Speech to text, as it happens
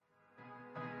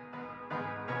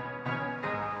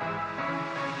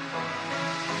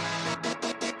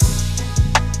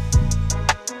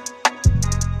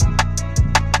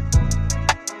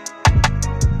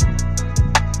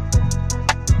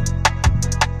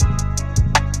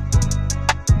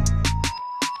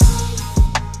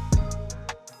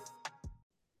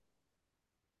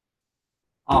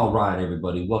All right,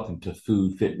 everybody, welcome to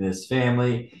Food Fitness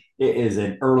Family. It is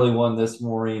an early one this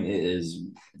morning. It is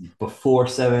before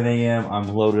 7 a.m. I'm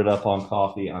loaded up on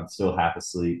coffee. I'm still half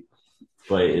asleep,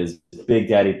 but it is Big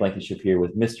Daddy Blankenship here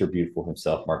with Mr. Beautiful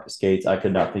himself, Marcus Gates. I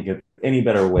could not think of any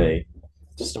better way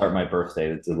to start my birthday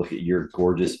than to look at your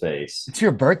gorgeous face. It's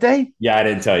your birthday? Yeah, I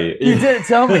didn't tell you. You didn't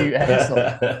tell me, you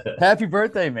asshole. Happy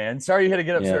birthday, man. Sorry you had to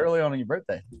get up so Yeah. early on your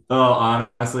birthday. Oh,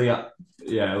 honestly,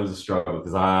 yeah, it was a struggle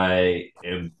because I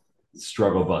am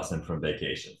struggle busting from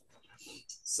vacation.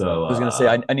 So, I was gonna say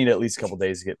I need at least a couple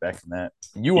days to get back from that.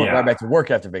 You went right yeah. back to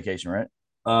work after vacation, right?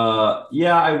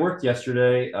 Yeah, I worked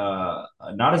yesterday.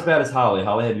 Not as bad as Holly.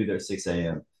 Holly had to be there at 6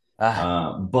 a.m.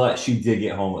 Ah, But she did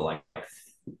get home at like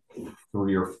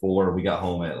 3 or 4. We got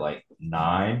home at like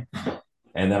 9.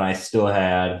 And then I still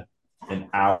had an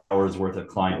hour's worth of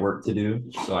client work to do.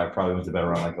 So I probably went to bed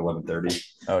around like 11:30.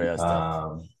 oh yeah, it's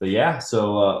tough. But yeah,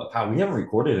 so God, we haven't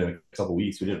recorded in a couple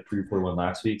weeks. We did a pre-recorded one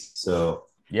last week. So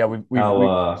Yeah, we we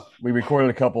how we we recorded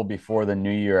a couple before the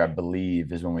new year, I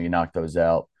believe, is when we knocked those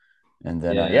out. And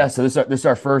then yeah. yeah, so this is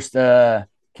our first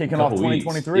kicking off Couple weeks.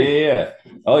 Yeah, 2023. yeah, yeah.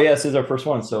 Oh, yeah. This is our first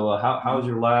one. So, how was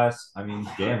your last? I mean,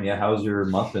 damn, yeah. How's your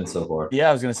month been so far? Yeah,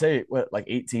 I was gonna say what, like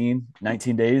 18,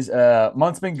 19 days.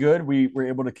 Month's been good. We were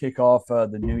able to kick off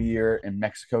the new year in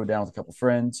Mexico down with a couple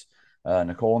friends.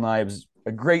 Nicole and I, it was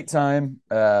a great time.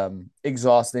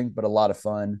 Exhausting, but a lot of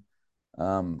fun.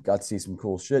 Got to see some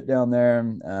cool shit down there.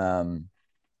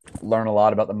 Learn a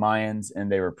lot about the Mayans,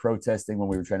 and they were protesting when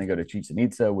we were trying to go to Chichen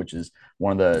Itza, which is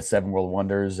one of the seven world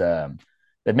wonders.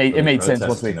 It made What are it they made sense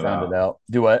once we protesting found it about? out.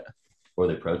 Do what? What are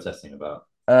they protesting about?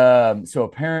 So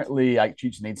apparently, like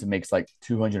Chichen Itza makes like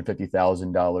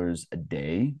 $250,000 a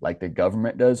day, like the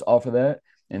government does off of that,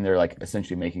 and they're like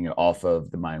essentially making it off of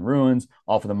the Mayan ruins,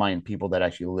 off of the Mayan people that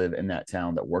actually live in that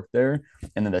town that work there,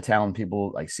 and then the town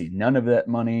people like see none of that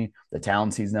money. The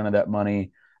town sees none of that money,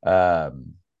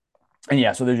 and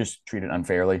yeah, so they're just treated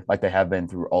unfairly, like they have been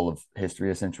through all of history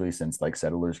essentially since like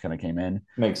settlers kind of came in.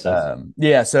 Makes sense.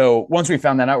 Yeah, so once we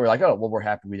found that out, we're like, oh well, we're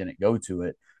happy we didn't go to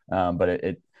it.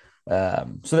 But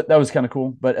so that was kind of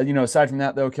cool. But aside from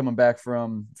that, though, coming back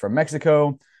from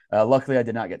Mexico, luckily I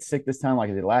did not get sick this time like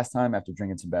I did last time after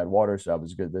drinking some bad water, so I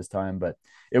was good this time. But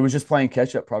it was just playing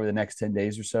catch up. Probably the next 10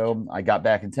 days or so, I got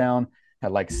back in town,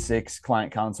 had like 6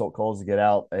 client consult calls to get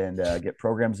out and get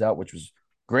programs out, which was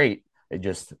great. It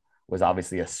just was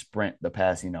obviously a sprint the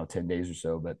past 10 days or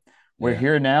so, but we're Yeah.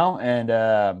 here now, and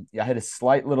yeah, I had a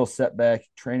slight little setback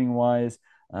training wise.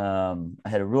 I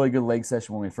had a really good leg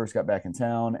session when we first got back in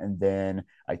town, and then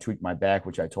I tweaked my back,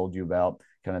 which I told you about,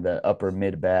 kind of the upper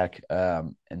mid back,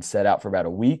 and set out for about a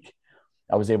week.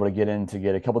 I was able to get in to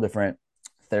get a couple different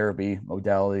therapy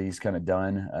modalities kind of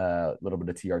done, a little bit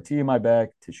of TRT in my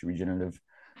back, tissue regenerative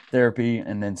therapy,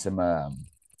 and then some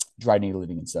dry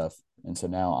needling and stuff. And so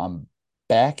now I'm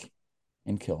back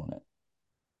and killing it.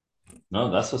 No,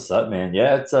 that's what's up, man.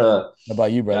 Yeah, How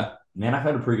about you, brother? yeah, man. I've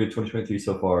had a pretty good 2023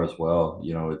 so far as well.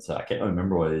 It's I can't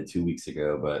remember what I did 2 weeks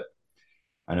ago, but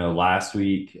I know last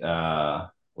week. Well,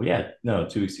 yeah, no,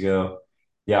 2 weeks ago.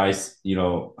 Yeah,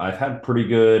 I've had pretty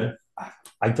good.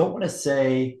 I don't want to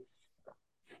say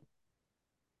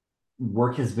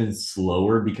work has been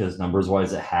slower because numbers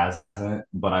wise it hasn't,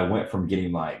 but I went from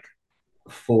getting like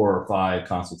 4 or 5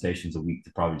 consultations a week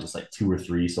to probably just like 2 or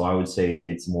 3. So I would say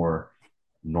it's more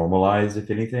normalized, if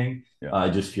anything. Yeah.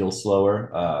 It just feels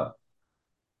slower.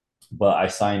 But I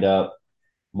signed up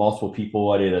multiple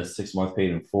people. I did a 6 month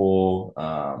paid in full.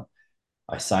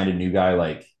 I signed a new guy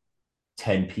like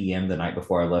 10 p.m. the night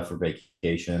before I left for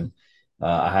vacation.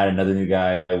 I had another new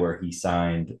guy where he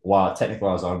signed while technically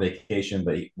I was on vacation,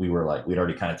 but we were like, we'd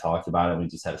already kind of talked about it. We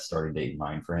just had a starting date in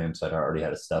mind for him. So I'd already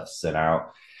had his stuff set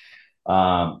out.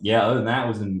 Yeah, other than that, I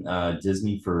was in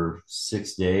Disney for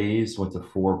 6 days, went to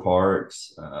 4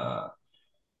 parks.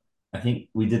 I think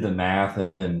we did the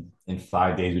math, and in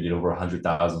 5 days, we did over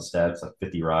 100,000 steps, like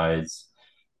 50 rides.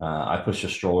 I pushed a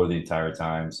stroller the entire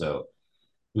time. So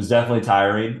it was definitely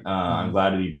tiring. I'm Mhm. glad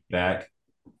to be back.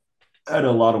 I had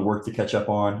a lot of work to catch up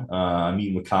on. I'm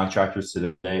meeting with contractors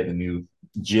today at the new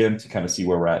gym to kind of see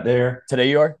where we're at there. Today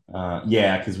you are?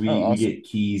 Yeah, because Oh, we awesome. get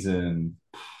keys in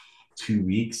 2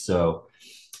 weeks. So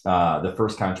the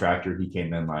first contractor, he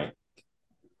came in like,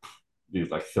 dude,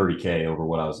 like 30K over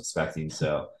what I was expecting.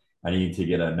 So I needed to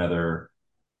get another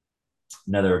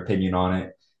opinion on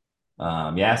it.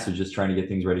 Yeah, so just trying to get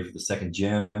things ready for the second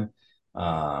gym.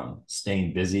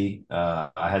 Staying busy.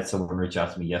 I had someone reach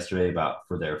out to me yesterday about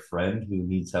for their friend who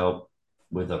needs help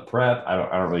with a prep. I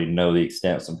don't really know the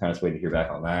extent, so I'm kind of waiting to hear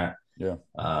back on that.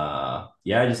 Yeah.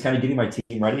 Yeah, just kind of getting my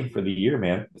team ready for the year,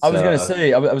 man. I It's was gonna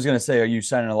say, I was gonna say, are you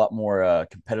signing a lot more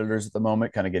competitors at the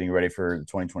moment, kind of getting ready for the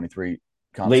 2023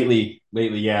 comp season?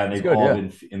 lately, yeah, and That's good.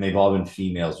 Yeah. they've all been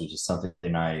females, which is something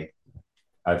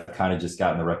I've kind of just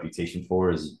gotten the reputation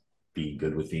for is being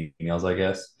good with females, I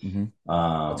guess. Hmm.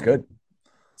 That's Um, good.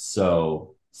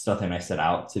 so it's nothing I set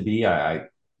out to be. Mm.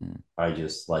 I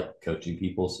just like coaching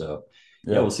people. So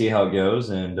yeah, Yeah. we'll see how it goes.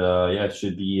 And yeah, it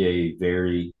should be a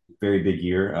very big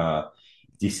year.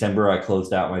 December, I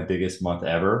closed out my biggest month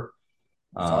ever.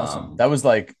 That's awesome. Um, That was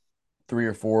like 3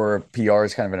 or 4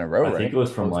 PRs kind of in a row, I think right? it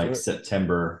was from Close to like it.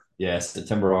 September. Yeah,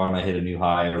 September on, I hit a new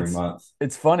high every It's month.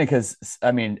 it's funny because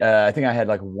I mean, I think I had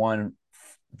like one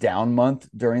down month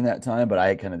during that time, but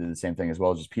I kind of did the same thing as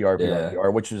well, just PR, PR, Yeah,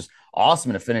 PR, which was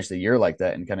awesome to finish the year like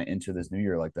that and kind of enter this new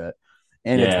year like that.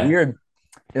 And it's yeah, weird.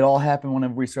 It all happened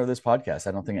whenever we started this podcast.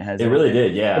 I don't think it has it really anything.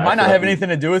 did. It Yeah, I might feel not like have anything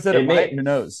to do with it. It it might. may Who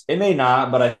knows? it may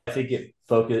not, but I think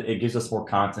it gives us more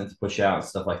content to push out and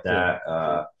stuff like True. that.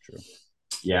 True. True.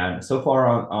 Yeah, and so far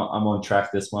I'm on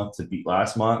track this month to beat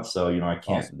last month, so I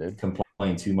can't Awesome, dude.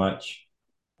 complain too much.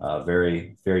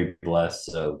 Very blessed.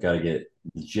 So got to get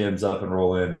the gyms up and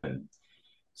rolling and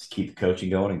just keep the coaching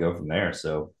going and go from there.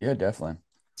 So Yeah, definitely.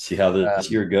 see how this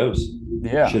Um, year goes.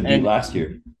 yeah, Should beat last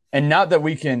year. and not that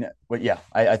we can, but yeah,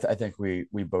 I think we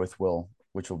both will,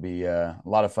 which will be a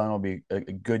lot of fun. Will be a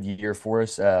good year for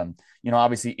us.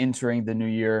 Obviously entering the new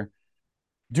year,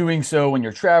 doing so when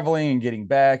you're traveling and getting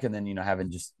back, and then having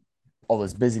just all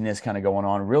this busyness kind of going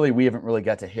on. Really, we haven't really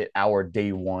got to hit our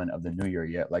day one of the new year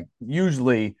yet. Like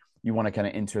usually, you want to kind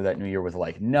of enter that new year with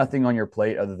like nothing on your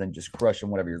plate other than just crushing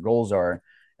whatever your goals are.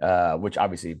 Which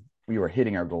obviously we were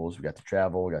hitting our goals. We got to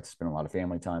travel, we got to spend a lot of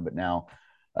family time, but now.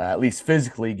 At least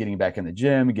physically getting back in the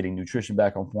gym, getting nutrition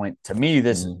back on point. To me,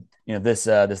 Mhm.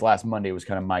 this last Monday was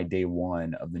kind of my day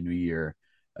one of the new year,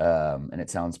 and it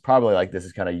sounds probably like this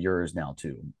is kind of yours now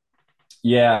too,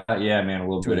 Yeah, man. A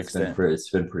little to an bit. extent. It's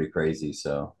been pretty crazy.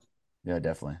 So Yeah,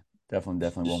 definitely. just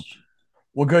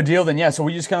Well, good deal then. Yeah, so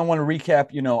we just kind of want to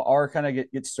recap, our kind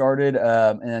of get started,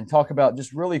 and then talk about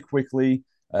just really quickly,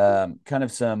 kind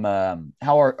of some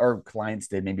how our clients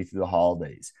did maybe through the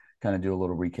holidays. Kind of do a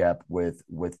little recap with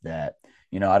that.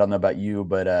 I don't know about you,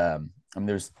 but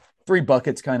there's three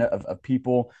buckets kind of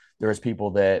people. There's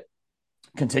people that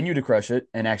continue to crush it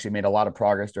and actually made a lot of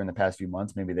progress during the past few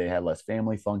months. Maybe they had less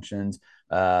family functions.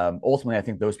 Ultimately, I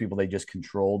think those people, they just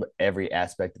controlled every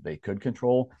aspect that they could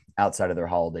control outside of their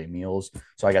holiday meals.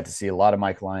 So I got to see a lot of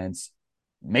my clients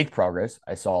make progress.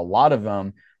 I saw a lot of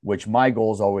them, which my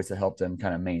goal is always to help them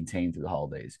kind of maintain through the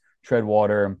holidays, tread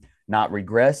water, not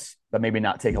regress, but maybe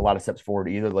not take a lot of steps forward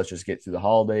either. Let's just get through the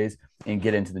holidays and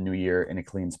get into the new year in a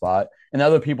clean spot. And the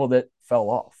other people that fell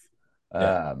off,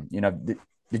 yeah. um, you know,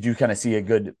 did you kind of see a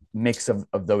good mix of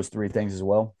those three things as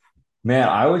well? Man,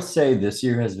 I would say this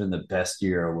year has been the best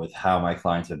year with how my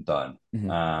clients have done. Mm-hmm.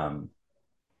 Um,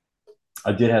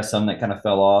 I did have some that kind of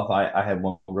fell off. I had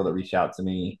one girl that reached out to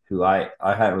me who I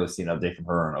hadn't really seen an update from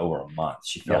her in over a month.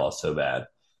 She fell Yeah, off so bad,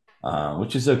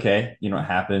 which is okay. It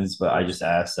happens. of But I course. just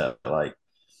asked that like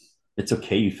it's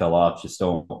okay you fell off. Just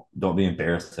don't be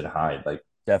embarrassed and hide. Like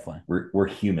Definitely. we're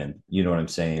human. You know what I'm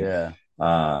saying? Yeah.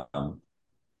 Um,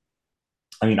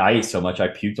 I mean, I ate so much I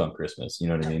puked on Christmas. You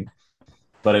know what I mean?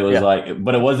 But it was Yeah. like,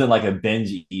 but it wasn't like a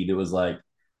binge eat. It was like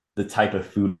the type of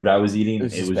food I was It eating.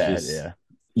 was It just was bad. just, Yeah.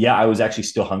 yeah, I was actually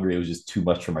still hungry. It was just too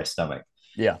much for my stomach.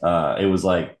 Yeah. It was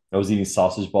like I was eating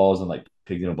sausage balls and like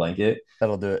pigs in a blanket.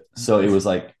 That'll do it. So it was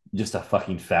like just a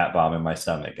fucking fat bomb in my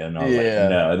stomach. And I was like, Yeah.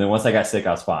 no. And then once I got sick,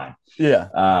 I was fine. Yeah.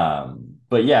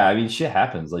 But yeah, I mean, shit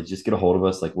happens. Like, just get a hold of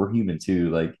us. Like, we're human too.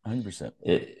 Like, 100%.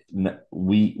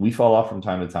 we fall off from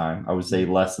time to time. I would say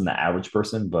Mhm. less than the average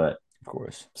person, but Of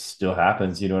course. still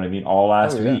happens. You know what I mean? All Oh,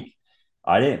 last yeah. week,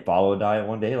 I didn't follow a diet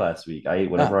one day last week. I ate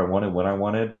Ah, whatever I wanted when I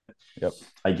wanted. yep.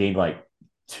 I gained like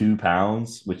 2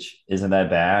 pounds, which isn't that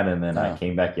bad. And then I No.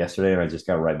 came back yesterday and I just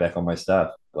got right back on my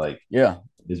stuff. Like, Yeah.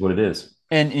 it is what it is.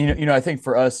 And I think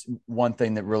for us, one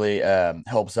thing that really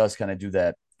helps us kind of do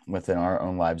that within our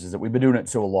own lives is that we've been doing it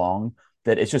so long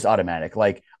that it's just automatic.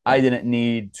 Like I Yeah. didn't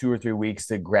need 2 or 3 weeks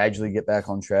to gradually get back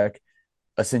on track.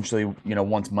 Essentially,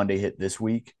 once Monday hit this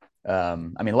week, I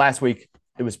mean, last week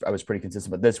I was pretty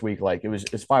consistent, but this week, like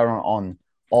it's firing on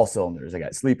all cylinders. I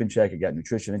got sleep in check, I got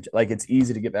nutrition in check. Like it's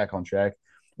easy to get back on track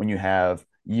when you have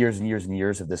years and years and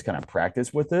years of this kind of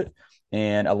practice with it.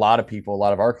 And a lot of people, a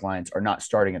lot of our clients are not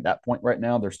starting at that point right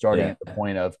now. They're starting Yeah. at the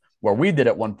point of where we did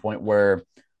at one point where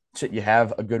shit, you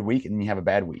have a good week and then you have a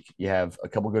bad week. You have a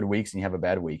couple good weeks and you have a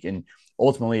bad week. And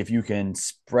ultimately, if you can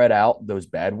spread out those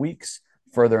bad weeks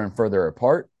further and further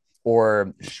apart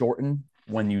or shorten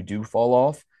when you do fall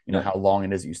off, you know, Yep. how long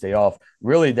it is that you stay off.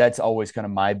 Really, that's always kind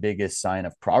of my biggest sign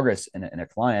of progress in a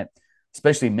client,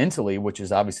 especially mentally, which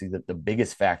is obviously the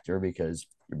biggest factor because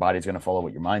your body's going to follow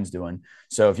what your mind's doing.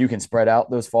 So if you can spread out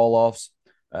those fall offs,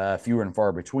 fewer and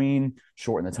far between,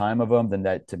 shorten the time of them, then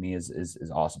that to me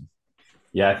is awesome.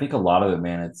 Yeah, I think a lot of it,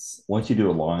 man, it's once you do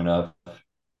it long enough,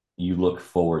 you look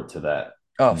forward to that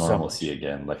Oh, so normalcy much.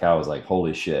 again. Like I was like,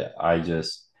 holy shit,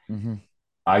 Mm-hmm.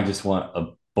 I just want a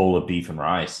bowl of beef and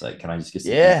rice. Like, can I just get some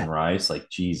beef Yeah. and rice? Like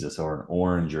Jesus, or an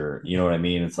orange, or you know what I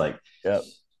mean? It's like Yep.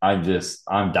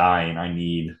 I'm dying. I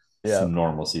need Yep. some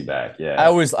normalcy back. I Yeah.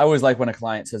 always I always like when a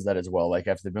client says that as well. Like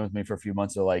after they've been with me for a few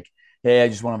months, they're like, "Hey, I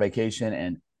just went on vacation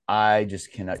and I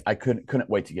just cannot. I couldn't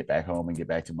wait to get back home and get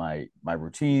back to my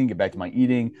routine, get back to my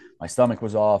eating. My stomach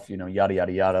was off, you know, yada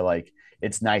yada yada." Like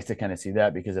it's nice to kind of see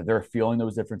that because if they're feeling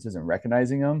those differences and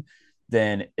recognizing them,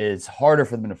 then it's harder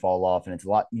for them to fall off, and it's a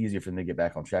lot easier for them to get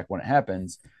back on track when it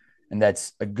happens. And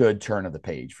that's a good turn of the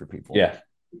page for people. Yeah.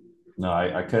 No,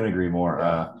 I couldn't agree more.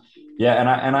 Yeah.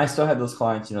 Yeah, and I still had those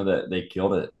clients, that they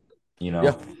killed it, you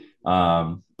Yeah.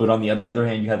 know. But on the other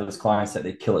hand, you have those clients that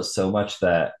they kill it so much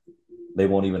that they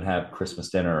won't even have Christmas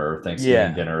dinner or Thanksgiving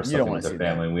Yeah. dinner or You don't something want with to their see that.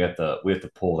 family. And we have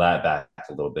to pull that back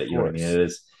a little Of bit. You know what I mean?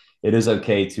 course. It is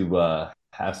okay to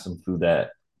have some food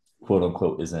that quote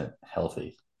unquote isn't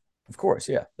healthy. Of course,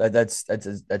 yeah. That's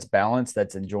balance.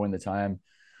 That's enjoying the time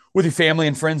with your family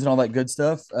and friends and all that good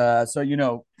stuff. So you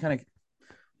know, kind of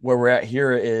where we're at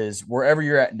here is wherever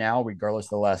you're at now, regardless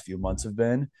of the last few months have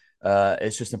been.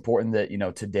 It's just important that you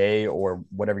know today or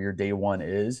whatever your day one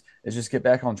is just get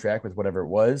back on track with whatever it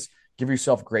was. Give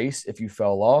yourself grace if you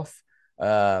fell off,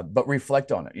 but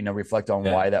reflect on it. You know, reflect on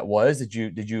Yeah. why that was.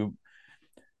 Did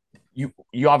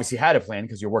you obviously had a plan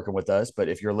because you're working with us, but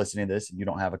if you're listening to this and you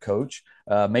don't have a coach,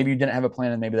 maybe you didn't have a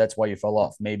plan and maybe that's why you fell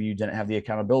off. Maybe you didn't have the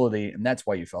accountability and that's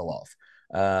why you fell off.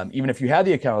 Even if you had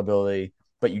the accountability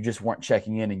but you just weren't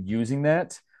checking in and using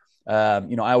that,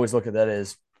 you know, I always look at that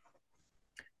as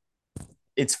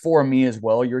it's for me as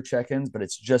well, your check-ins, but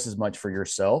it's just as much for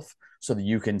yourself so that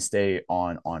you can stay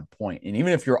on point. And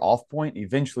even if you're off point,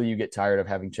 eventually you get tired of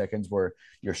having check-ins where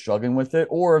you're struggling with it,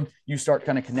 or you start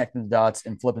kind of connecting the dots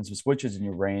and flipping some switches in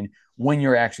your brain when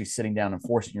you're actually sitting down and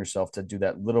forcing yourself to do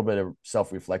that little bit of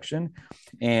self-reflection.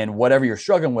 And whatever you're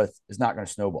struggling with is not going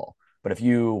to snowball. But if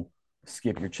you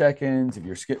skip your check-ins, if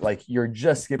you're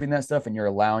just skipping that stuff and you're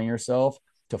allowing yourself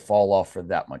to fall off for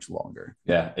that much longer.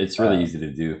 Yeah. It's really Uh, easy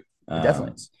to do. it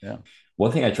definitely is. Yeah.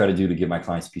 One thing I try to do to give my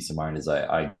clients peace of mind is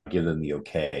I give them the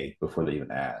okay before they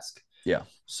even ask. Yeah.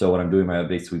 So when I'm doing my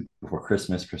updates week before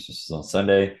Christmas, Christmas is on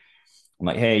Sunday. I'm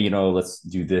like, hey, let's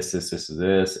do this, A, B,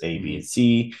 Mm-hmm. and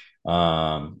C.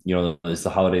 It's the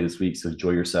holiday this week, so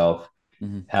enjoy yourself.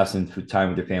 Mm-hmm. Have some time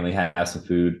with your family. Have some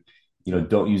food.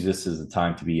 Don't use this as a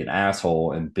time to be an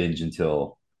asshole and binge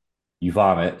until you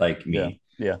vomit, like Yeah. me.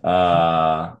 Yeah.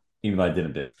 Uh, Even though I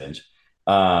didn't binge.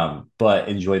 But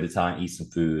enjoy the time, eat some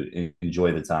food,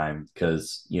 enjoy the time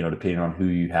because depending on who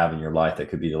you have in your life, that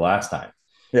could be the last time.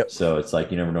 Yep. So it's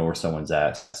like you never know where someone's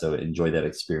at. So enjoy that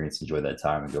experience, enjoy that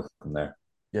time, and go from there.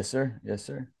 Yes, sir. Yes,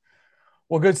 sir.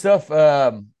 Well, good stuff.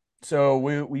 So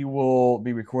we will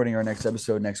be recording our next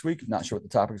episode next week. Not sure what the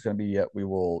topic is going to be yet. We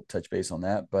will touch base on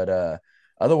that. But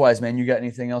otherwise, man, you got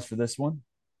anything else for this one?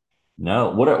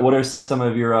 No, what are some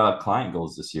of your client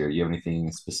goals this year? You have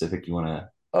anything specific you want to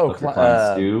Oh, help your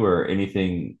clients do, or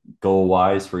anything goal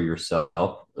wise for yourself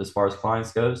as far as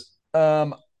clients goes?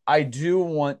 um, I do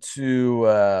want to.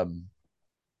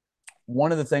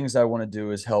 One of the things I want to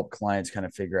do is help clients kind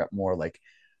of figure out more like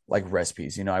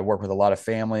recipes. You know, I work with a lot of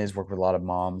families, work with a lot of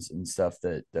moms and stuff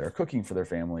that are cooking for their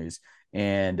families,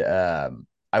 and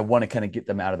I want to kind of get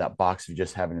them out of that box of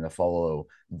just having to follow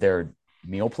their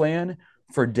meal plan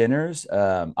for dinners.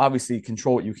 Obviously,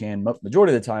 control what you can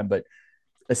majority of the time, but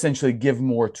essentially give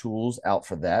more tools out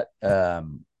for that.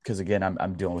 Because again,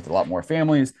 I'm dealing with a lot more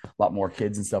families, a lot more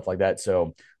kids and stuff like that.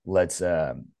 So let's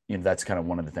you know that's kind of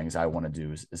one of the things I want to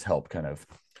do is help kind of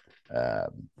uh,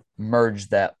 merge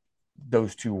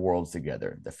those two worlds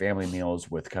together, the family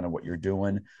meals with kind of what you're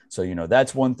doing. So you know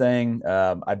that's one thing.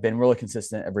 I've been really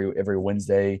consistent every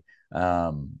Wednesday.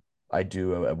 I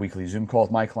do a weekly Zoom call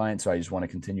with my clients, so I just want to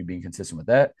continue being consistent with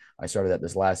that. I started that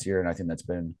this last year, and I think that's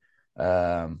been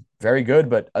very good.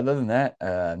 But other than that,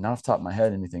 not off the top of my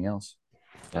head, anything else.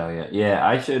 Oh yeah, yeah.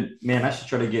 I should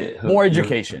try to get More hooked.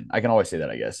 education. I can always say that,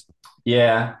 I guess.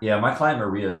 Yeah, yeah. My client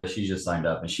Maria, she just signed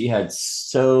up, and she had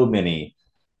so many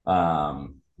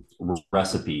um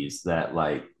recipes that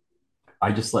like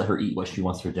I just let her eat what she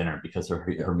wants for dinner because her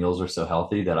Yeah. her meals are so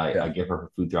healthy that I Yeah. give her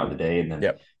food throughout the day, and then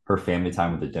Yeah. her family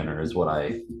time with the dinner is what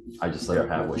I just let Yeah. her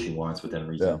have what she wants within Yeah.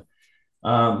 reason.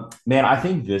 Man, I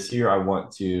think this year I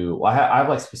want to. Well, I have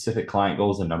like specific client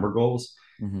goals and number goals,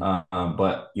 Hmm.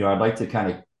 but I'd like to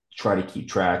kind of try to keep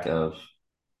track of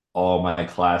all my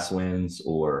class wins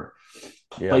or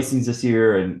Yeah, placings this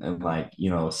year, and like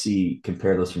see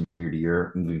compare those from year to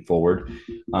year moving forward.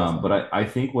 definitely. But I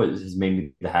think what has made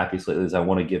me the happiest lately is I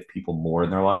want to give people more in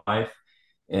their life,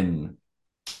 and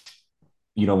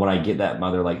when I get that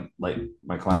mother like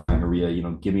my client Maria,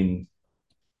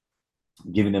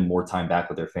 giving them more time back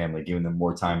with their family, giving them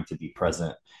more time to be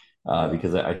present. Yeah.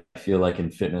 Because I feel like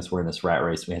in fitness, we're in this rat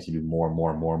race. We have to do more and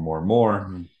more and more and more and more.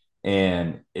 Hmm.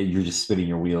 And you're just spinning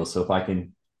your wheels. So if I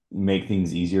can make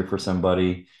things easier for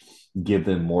somebody, give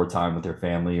them more time with their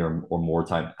family or more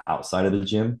time outside of the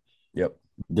gym, Yep.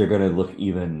 they're going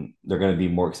to be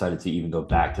more excited to even go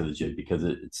back to the gym because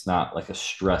it's not like a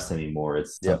stress anymore.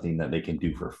 It's Yep. something that they can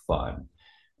do for fun,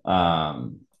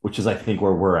 which is I think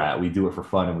where we're at. We do it for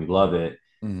fun and we love it,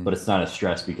 Hmm. but it's not a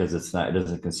stress because it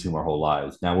doesn't consume our whole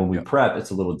lives. Now, when we Yep. prep,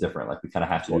 it's a little different. Like we kind of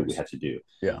have Of to do what we course. have to do,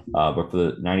 Yeah. but for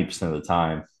the 90% of the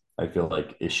time, I feel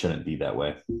like it shouldn't be that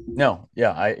way. No,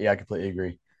 yeah, I completely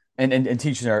agree. And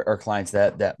teaching our clients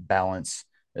that balance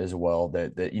as well,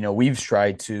 that we've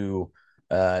tried to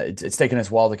it's taken us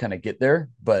a while to kind of get there,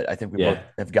 but I think we both Yeah,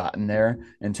 have gotten there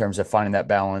in terms of finding that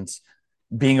balance,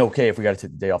 being okay if we got to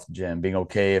take the day off the gym, being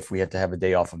okay if we have to have a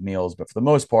day off of meals, but for the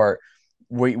most part,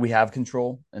 we have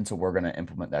control, and so we're going to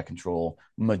implement that control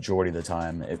majority of the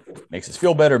time. It makes us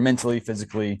feel better mentally,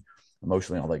 physically,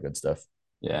 emotionally, all that good stuff.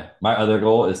 yeah. My other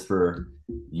goal is for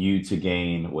you to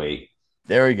gain weight.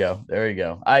 There we go. There you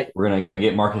go. I We're gonna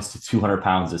get Marcus to 200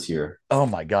 pounds this year. Oh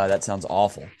my God, that sounds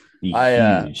awful. Be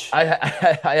I huge.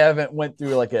 I haven't went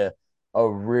through like a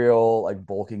real like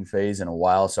bulking phase in a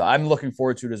while, so I'm looking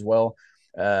forward to it as well.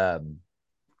 Um,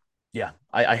 yeah,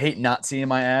 I hate not seeing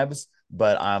my abs,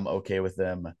 but I'm okay with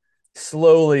them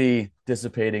slowly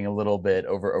dissipating a little bit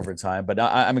over time. But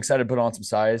I'm excited to put on some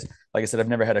size. Like I said, I've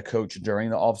never had a coach during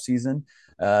the off season,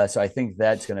 so I think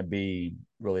that's going to be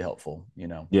really helpful.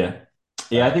 Yeah.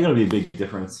 Yeah, I Uh, think it'll be a big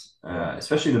difference, yeah,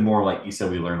 especially the more, like you said,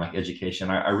 we learn like education.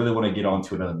 I really want to get on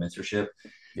to another mentorship.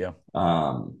 yeah,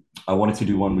 I wanted to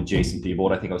do one with Jason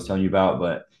Thiebold, I think I was telling you about,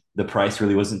 but the price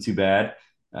really wasn't too bad.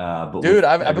 But dude, with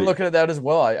I've been looking at that as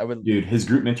well. I would, dude, his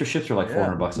group mentorships are like yeah,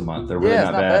 $400 a month. They're really yeah,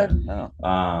 it's not not bad. bad.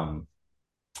 No.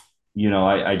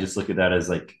 I just look at that as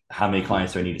like how many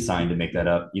clients do I need to sign to make that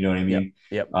up? You know what I Yep. mean?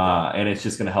 Yep. Yep. And it's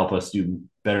just going to help us do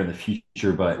better in the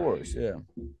future. Of But, course. Yeah. with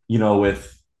You,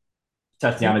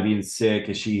 Tatiana being sick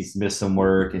and she's missed some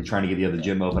work and trying to get the other yeah.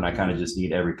 gym open, I kind of just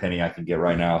need every penny I can get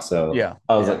right now. So Yeah.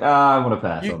 I was Yeah. like, I'm going to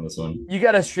pass You on this one. you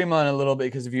got to streamline a little bit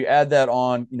because if you add that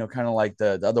on, kind of like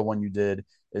the other one you did,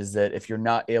 is that if you're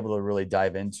not able to really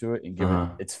dive into it and give it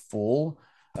Uh-huh. its full,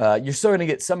 you're still going to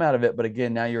get some out of it. But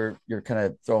again, now you're kind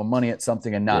of throwing money at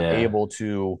something and not Yeah. able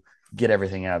to get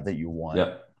everything out that you want.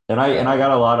 Yep. And I got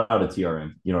a lot out of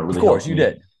TRM. It Of really course, helped you me.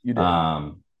 did. You did.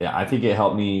 Yeah, I think it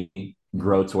helped me Mhm.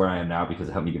 grow to where I am now because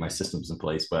it helped me get my systems in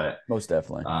place. But Most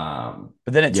definitely. um,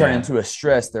 But then it turned yeah, into a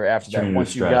stress there after it's that. turning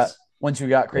into stress. Once you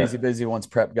got crazy Yep. busy, once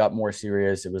prep got more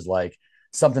serious, it was like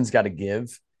something's got to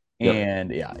give. Yep.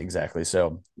 And yeah, exactly.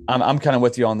 So I'm kind of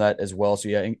with you on that as well. So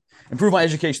yeah, improve my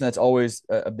education. That's always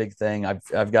a big thing.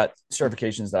 I've got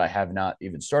certifications that I have not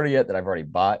even started yet that I've already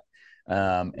bought,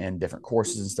 and different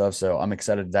courses and stuff. So I'm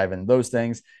excited to dive into those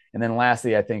things. And then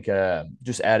lastly, I think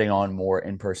just adding on more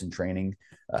in-person training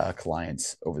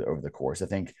clients over the course. I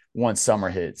think once summer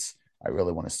hits, I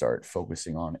really want to start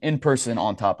focusing on in person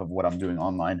on top of what I'm doing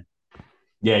online.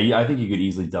 Yeah, I think you could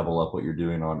easily double up what you're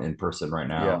doing on in person right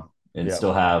Yeah. now and Yeah.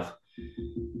 still have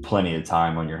plenty of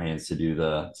time on your hands to do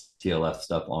the TLF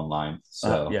stuff online. Yeah,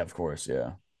 So of course.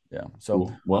 Yeah. Yeah. So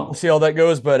cool. we'll Well, see how that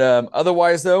goes. But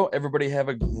otherwise, though, everybody have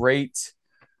a great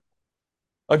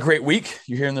week.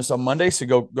 You're hearing this on Monday, so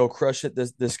go crush it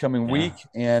this coming yeah. week.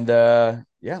 And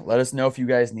yeah, let us know if you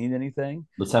guys need anything.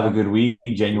 Let's have a Um, good week.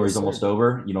 yes, January's almost sir.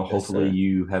 over. Yes, Hopefully sir.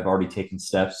 you have already taken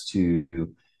steps to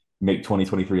make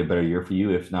 2023 a better year for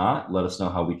you. If not, let us know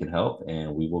how we can help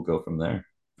and we will go from there.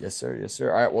 Yes, sir. Yes,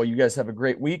 sir. All right. Well, you guys have a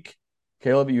great week.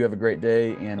 Caleb, you have a great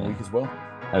day and Yeah. week as well.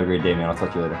 Have a great day, man. I'll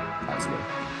talk to you later. All right, see you later.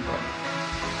 Bye.